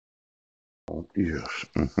Yes.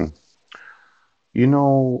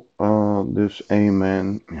 This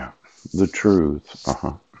amen, yeah, the truth.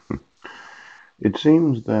 It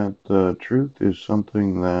seems that truth is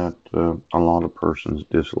something that a lot of persons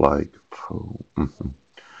dislike. Oh,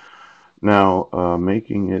 Now,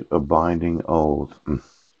 making it a binding oath.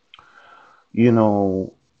 You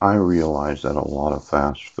know, I realize that a lot of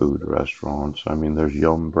fast food restaurants, I mean, there's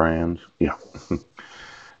Yum Brands, yeah,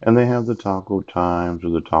 and they have the Taco Times or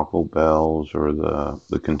the Taco Bells or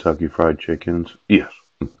the Kentucky Fried Chickens, yes.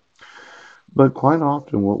 But quite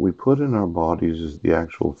often, what we put in our bodies is the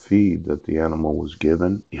actual feed that the animal was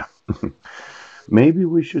given. Yeah. Maybe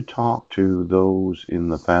we should talk to those in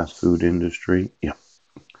the fast food industry. Yeah.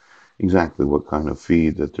 Exactly what kind of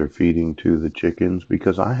feed that they're feeding to the chickens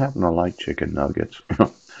because I happen to like chicken nuggets.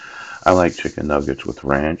 I like chicken nuggets with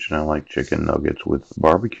ranch and I like chicken nuggets with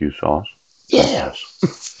barbecue sauce.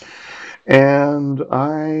 Yes. And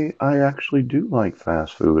I actually do like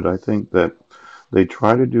fast food. I think that they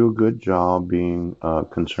try to do a good job being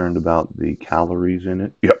concerned about the calories in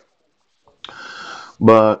it. Yep.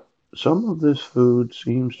 But some of this food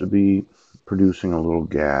seems to be producing a little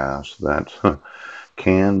gas that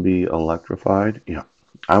can be electrified. Yeah.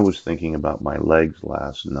 I was thinking about my legs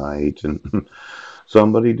last night, and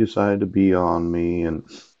somebody decided to be on me and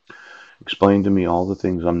explain to me all the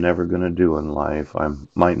things I'm never going to do in life. I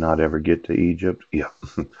might not ever get to Egypt. Yeah.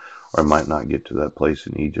 Or I might not get to that place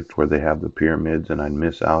in Egypt where they have the pyramids and I'd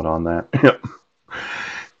miss out on that. Yeah.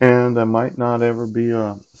 And I might not ever be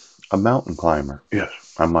a mountain climber. Yes.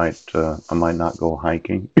 I might not go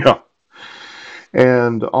hiking. Yeah.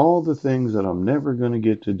 And all the things that I'm never going to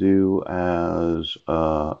get to do as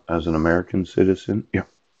an American citizen. Yeah.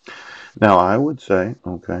 Now I would say,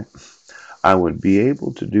 okay, I would be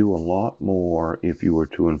able to do a lot more if you were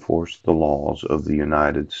to enforce the laws of the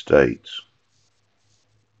United States.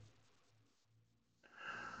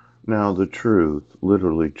 Now, the truth,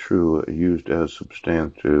 literally true, used as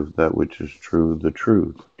substantive, that which is true, the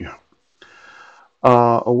truth. Yeah.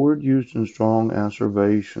 A word used in strong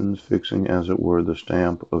asservations, fixing, as it were, the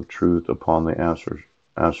stamp of truth upon the asser-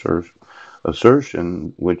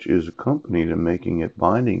 assertion, which is accompanied and making it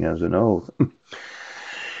binding as an oath.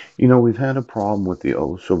 We've had a problem with the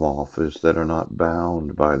oaths of office that are not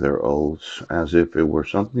bound by their oaths as if it were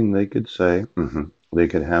something they could say, they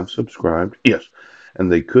could have subscribed, yes,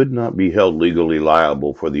 and they could not be held legally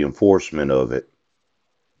liable for the enforcement of it.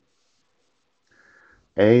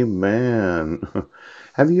 Amen.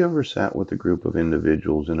 Have you ever sat with a group of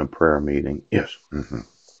individuals in a prayer meeting? Yes.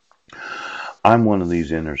 I'm one of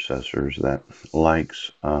these intercessors that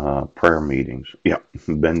likes prayer meetings. Yeah,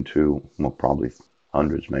 been to, well, probably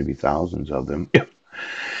hundreds, maybe thousands of them. Yeah.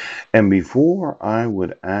 And before I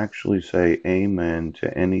would actually say amen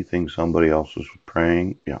to anything somebody else was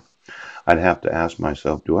praying, yeah, I'd have to ask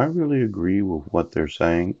myself, do I really agree with what they're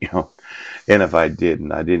saying? And if I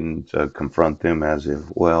didn't confront them as if,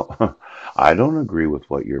 well, I don't agree with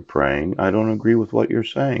what you're praying. I don't agree with what you're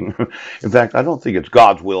saying. In fact, I don't think it's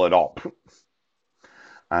God's will at all.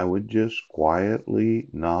 I would just quietly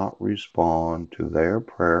not respond to their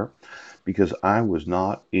prayer because I was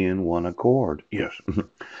not in one accord. Yes.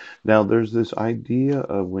 Now, there's this idea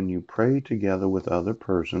of when you pray together with other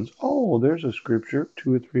persons, oh, there's a scripture,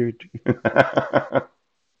 two or three.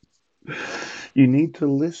 You need to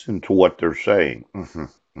listen to what they're saying.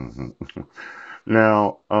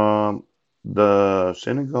 Now, the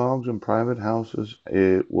synagogues and private houses,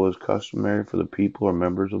 it was customary for the people or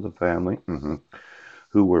members of the family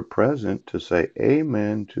who were present to say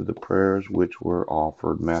amen to the prayers which were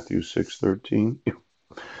offered. Matthew 6:13.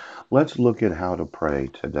 Let's look at how to pray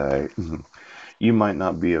today. You might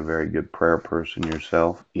not be a very good prayer person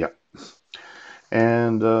yourself. Yeah.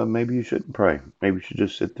 And maybe you shouldn't pray. Maybe you should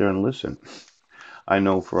just sit there and listen. I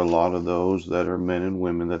know for a lot of those that are men and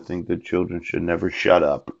women that think that children should never shut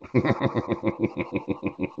up.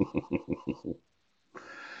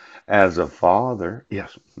 As a father,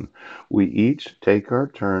 yes, we each take our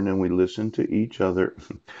turn and we listen to each other.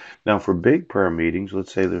 Now, for big prayer meetings,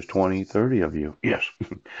 let's say there's 20, 30 of you. Yes,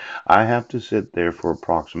 I have to sit there for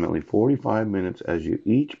approximately 45 minutes as you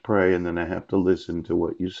each pray, and then I have to listen to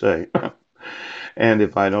what you say. And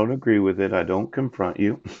if I don't agree with it, I don't confront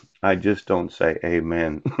you. I just don't say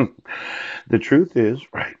amen. The truth is,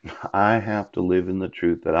 right, I have to live in the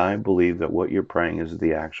truth that I believe that what you're praying is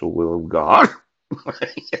the actual will of God.